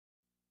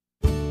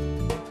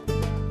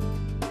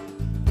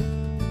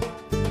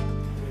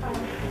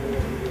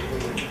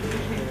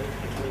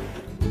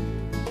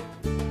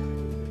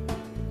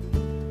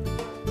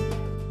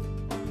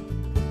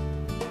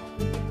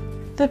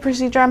The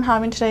procedure I'm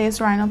having today is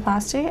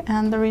rhinoplasty,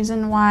 and the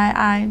reason why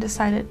I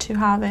decided to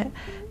have it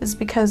is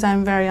because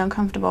I'm very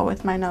uncomfortable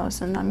with my nose,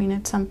 and I mean,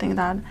 it's something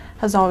that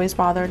has always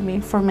bothered me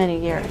for many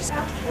years.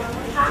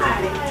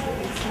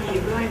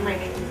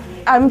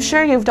 I'm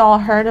sure you've all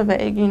heard of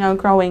it, you know,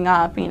 growing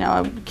up, you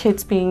know,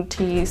 kids being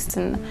teased,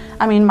 and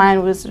I mean,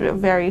 mine was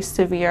very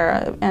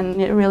severe,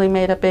 and it really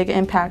made a big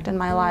impact in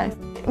my life.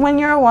 When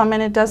you're a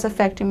woman, it does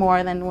affect you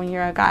more than when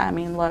you're a guy, I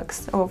mean,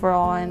 looks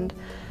overall, and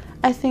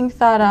I think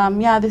that,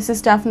 yeah, this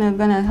is definitely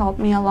going to help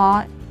me a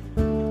lot.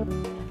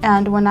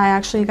 And when I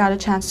actually got a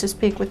chance to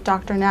speak with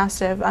Dr.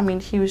 Nassif, I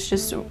mean, he was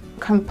just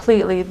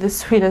completely the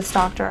sweetest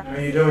doctor. How are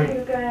you doing?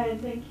 I'm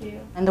good, thank you.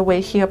 And the way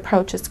he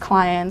approaches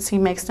clients, he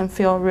makes them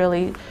feel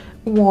really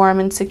warm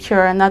and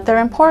secure, and that they're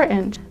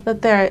important,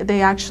 that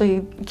they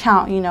actually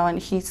count, you know, and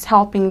he's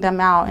helping them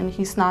out, and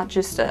he's not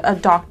just a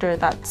doctor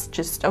that's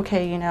just,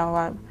 okay, you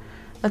know,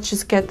 let's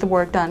just get the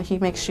work done. He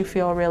makes you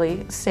feel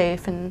really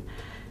safe and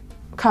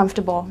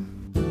comfortable.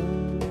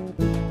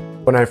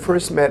 When I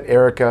first met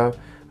Erica,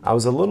 I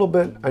was a little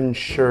bit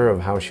unsure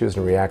of how she was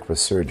going to react with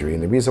surgery.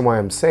 And the reason why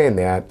I'm saying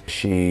that,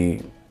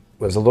 she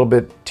was a little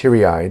bit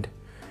teary-eyed,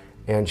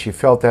 and she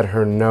felt that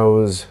her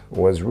nose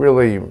was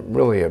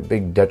really a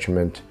big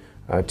detriment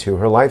to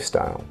her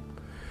lifestyle.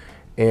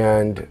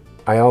 And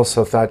I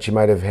also thought she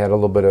might have had a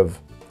little bit of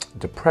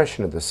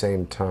depression at the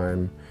same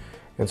time.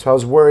 And so I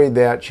was worried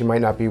that she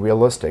might not be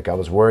realistic. I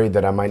was worried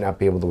that I might not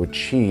be able to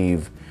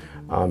achieve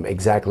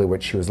exactly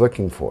what she was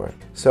looking for.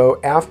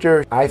 So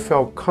after I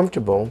felt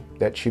comfortable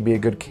that she'd be a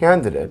good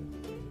candidate,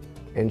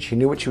 and she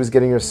knew what she was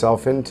getting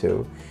herself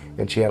into,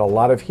 and she had a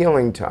lot of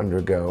healing to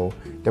undergo,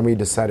 then we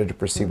decided to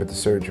proceed with the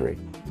surgery.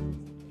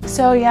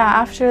 So yeah,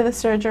 after the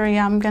surgery,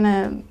 I'm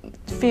gonna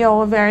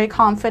feel very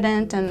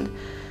confident and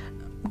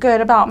good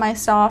about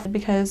myself,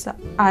 because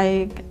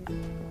I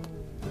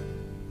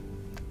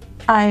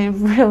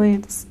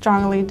really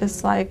strongly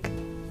dislike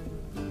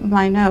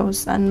my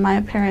nose and my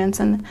appearance,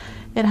 and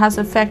it has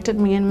affected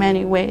me in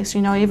many ways,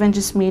 you know, even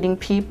just meeting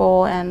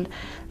people and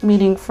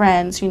meeting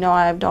friends, you know,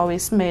 I've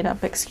always made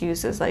up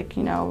excuses like,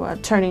 you know,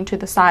 turning to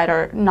the side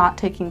or not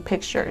taking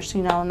pictures,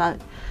 you know,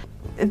 and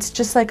it's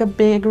just like a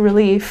big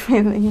relief,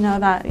 you know,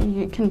 that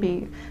you can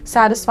be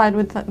satisfied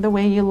with the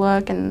way you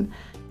look, and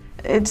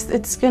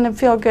it's gonna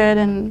feel good,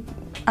 and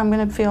I'm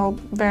gonna feel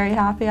very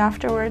happy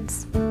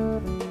afterwards.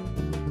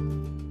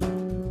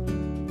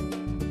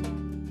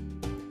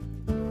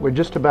 We're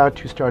just about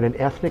to start an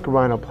ethnic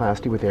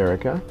rhinoplasty with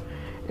Erica,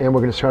 and we're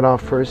going to start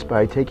off first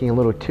by taking a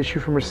little tissue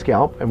from her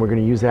scalp, and we're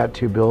going to use that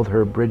to build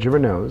her bridge of her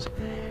nose,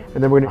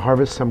 and then we're going to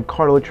harvest some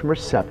cartilage from her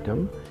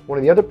septum. One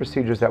of the other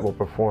procedures that we'll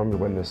perform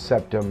when the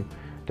septum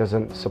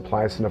doesn't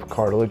supply us enough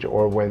cartilage,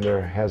 or when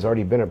there has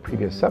already been a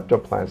previous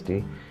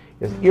septoplasty,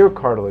 is ear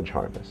cartilage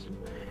harvest.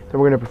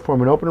 Then we're going to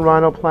perform an open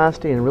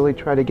rhinoplasty and really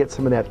try to get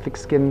some of that thick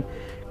skin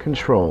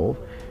controlled.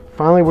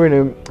 Finally, we're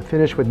going to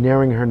finish with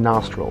narrowing her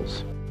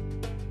nostrils.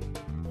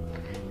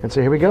 And so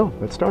here we go,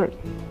 let's start.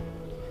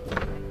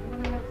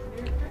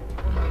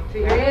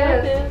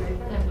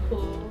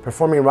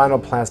 Performing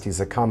rhinoplasty is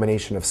a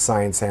combination of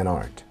science and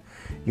art.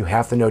 You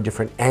have to know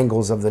different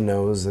angles of the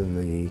nose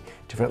and the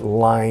different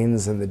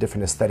lines and the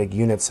different aesthetic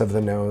units of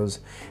the nose,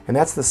 and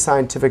that's the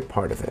scientific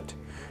part of it.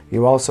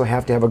 You also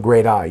have to have a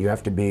great eye. You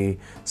have to be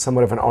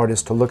somewhat of an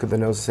artist to look at the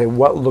nose and say,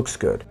 what looks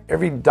good?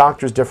 Every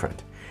doctor's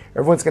different.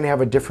 Everyone's going to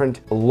have a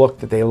different look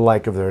that they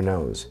like of their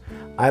nose.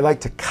 I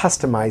like to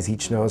customize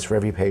each nose for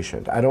every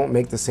patient. I don't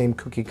make the same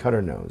cookie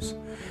cutter nose.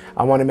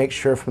 I want to make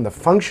sure from the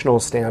functional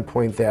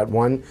standpoint that,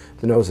 one,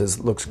 the nose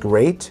looks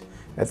great.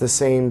 At the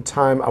same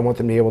time, I want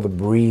them to be able to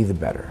breathe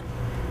better.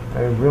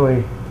 I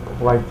really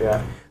like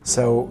that.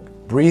 So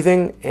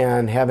breathing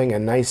and having a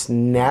nice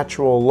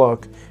natural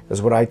look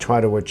is what I try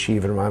to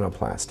achieve in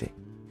rhinoplasty.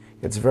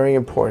 It's very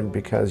important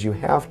because you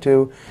have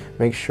to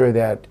make sure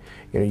that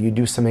you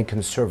do something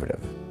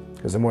conservative.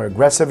 Because the more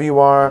aggressive you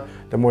are,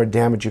 the more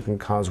damage you can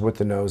cause with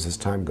the nose as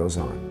time goes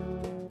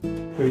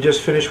on. We've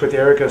just finished with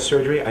Erica's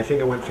surgery. I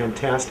think it went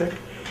fantastic.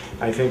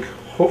 I think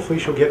hopefully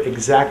she'll get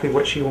exactly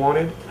what she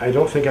wanted. I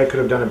don't think I could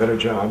have done a better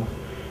job.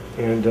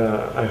 And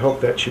I hope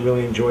that she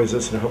really enjoys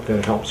this, and I hope that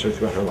it helps her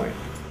throughout her life.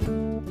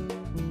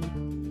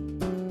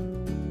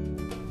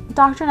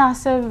 Dr.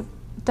 Nassif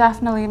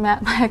definitely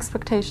met my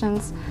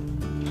expectations.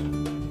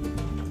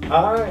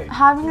 Hi.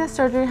 Having this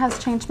surgery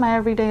has changed my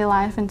everyday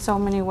life in so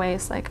many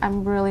ways. Like,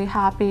 I'm really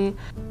happy.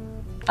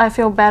 I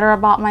feel better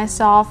about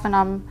myself, and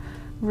I'm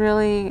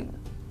really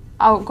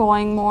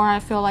outgoing more. I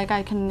feel like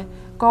I can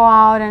go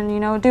out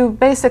and, do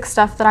basic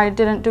stuff that I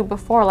didn't do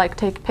before, like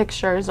take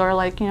pictures or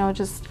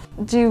just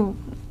do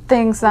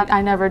things that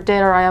I never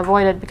did or I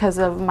avoided because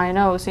of my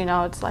nose.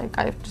 It's like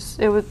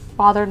it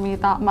bothered me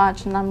that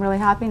much, and I'm really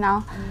happy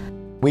now.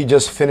 We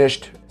just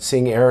finished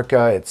seeing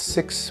Erica at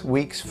 6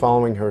 weeks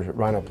following her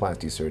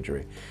rhinoplasty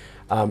surgery.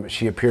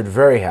 She appeared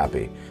very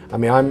happy. I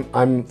mean,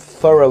 I'm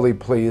thoroughly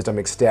pleased. I'm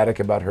ecstatic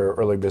about her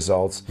early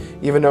results,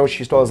 even though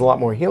she still has a lot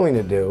more healing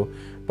to do,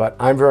 but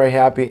I'm very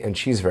happy and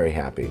she's very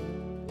happy.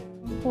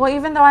 Well,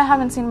 even though I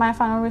haven't seen my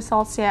final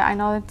results yet, I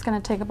know it's going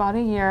to take about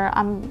a year.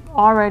 I'm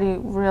already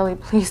really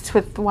pleased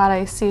with what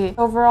I see.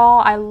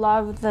 Overall, I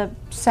love the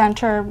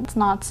center. It's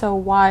not so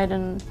wide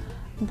and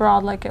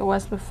broad like it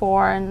was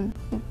before, and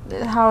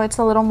how it's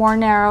a little more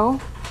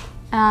narrow.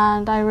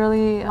 And I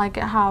really like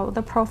it how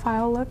the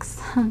profile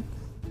looks.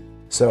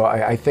 So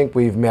I think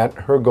we've met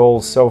her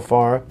goals so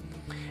far.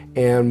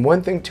 And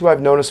one thing too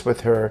I've noticed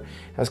with her,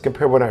 as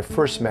compared to when I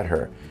first met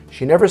her,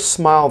 she never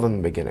smiled in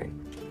the beginning.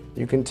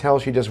 You can tell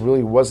she just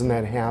really wasn't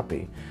that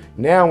happy.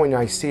 Now when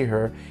I see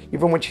her,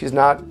 even when she's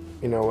not,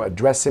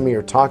 addressing me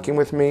or talking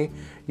with me,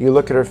 you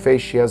look at her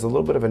face, she has a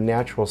little bit of a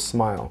natural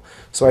smile.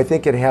 So I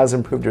think it has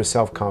improved her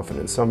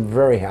self-confidence. So I'm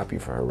very happy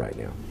for her right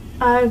now.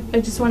 I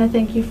just want to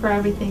thank you for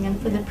everything and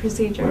for the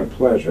procedure. My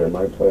pleasure,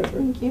 my pleasure.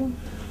 Thank you.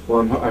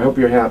 Well, I hope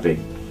you're happy.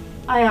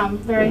 I am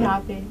very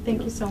happy.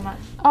 Thank you so much.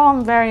 Oh,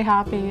 I'm very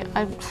happy.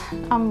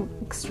 I'm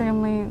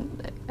extremely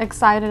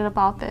excited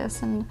about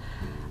this, and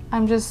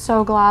I'm just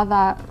so glad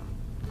that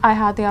I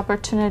had the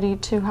opportunity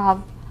to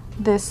have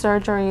this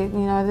surgery.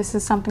 This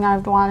is something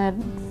I've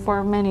wanted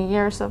for many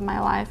years of my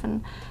life,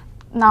 and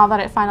now that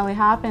it finally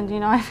happened,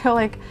 I feel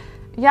like,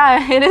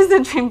 yeah, it is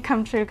a dream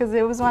come true, because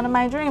it was one of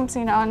my dreams,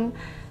 and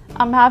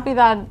I'm happy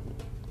that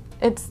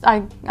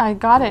I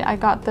got it. I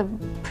got the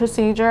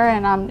procedure,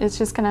 and it's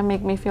just gonna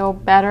make me feel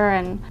better,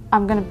 and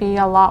I'm gonna be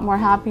a lot more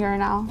happier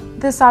now.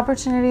 This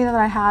opportunity that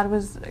I had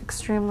was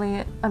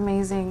extremely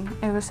amazing.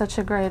 It was such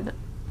a great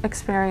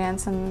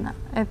experience, and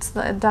it's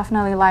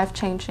definitely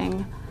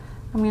life-changing.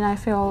 I mean, I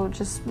feel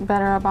just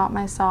better about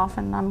myself,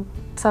 and I'm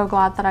so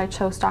glad that I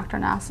chose Dr.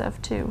 Nassif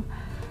to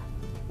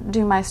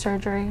do my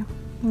surgery.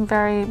 I'm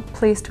very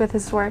pleased with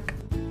his work.